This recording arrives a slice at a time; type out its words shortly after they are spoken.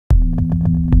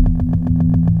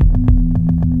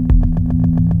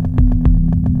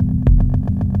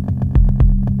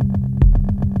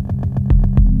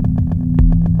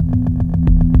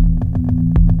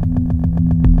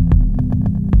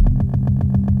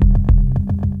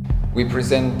We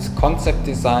present concept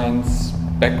designs,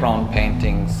 background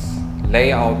paintings,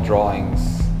 layout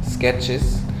drawings,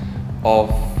 sketches of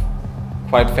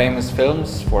quite famous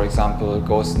films, for example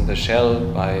Ghost in the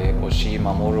Shell by Oshii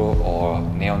Mamoru or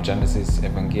Neon Genesis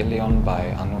Evangelion by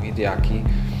Anno Hideaki.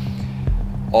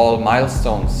 All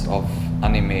milestones of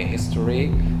anime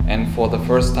history, and for the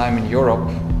first time in Europe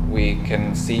we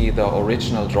can see the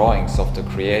original drawings of the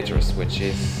creators, which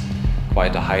is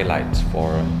quite a highlight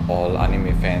for all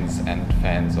anime fans and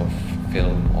fans of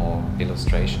film or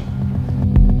illustration.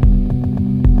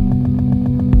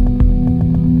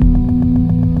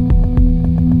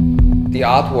 The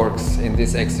artworks in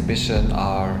this exhibition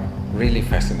are really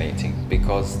fascinating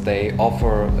because they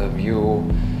offer a view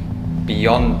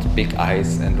beyond big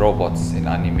eyes and robots in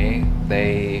anime.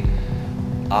 They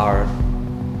are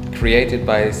created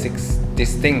by 6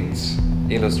 distinct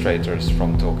illustrators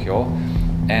from Tokyo,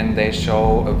 and they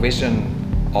show a vision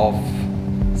of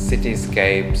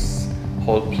cityscapes,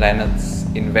 whole planets,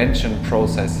 invention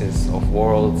processes of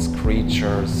worlds,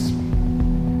 creatures,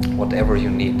 whatever you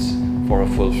need for a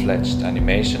full-fledged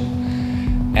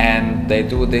animation. And they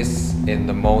do this in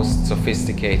the most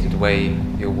sophisticated way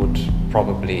you would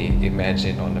probably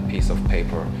imagine on a piece of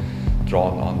paper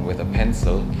drawn on with a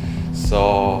pencil.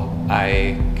 So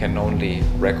I can only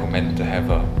recommend to have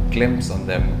a glimpse on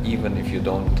them, even if you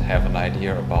don't have an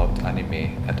idea about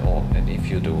anime at all. And if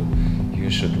you do, you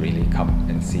should really come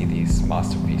and see these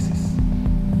masterpieces.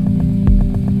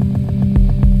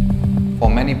 For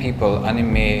many people,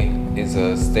 anime is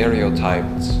a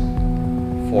stereotyped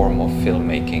form of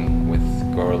filmmaking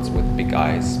with girls with big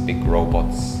eyes, big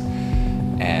robots,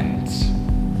 and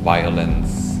violence,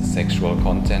 sexual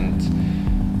content.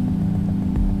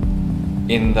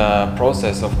 In the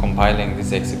process of compiling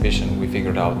this exhibition, we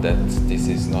figured out that this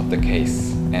is not the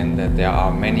case, and that there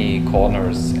are many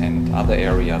corners and other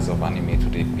areas of anime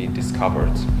to be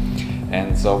discovered.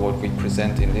 And so what we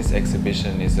present in this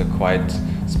exhibition is a quite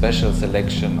special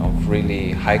selection of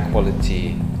really high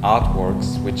quality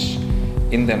artworks, which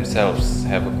in themselves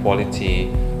have a quality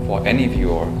for any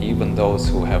viewer, even those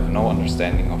who have no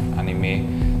understanding of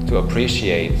anime, to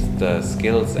appreciate the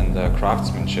skills and the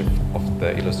craftsmanship of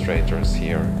the illustrators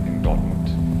here in Dortmund.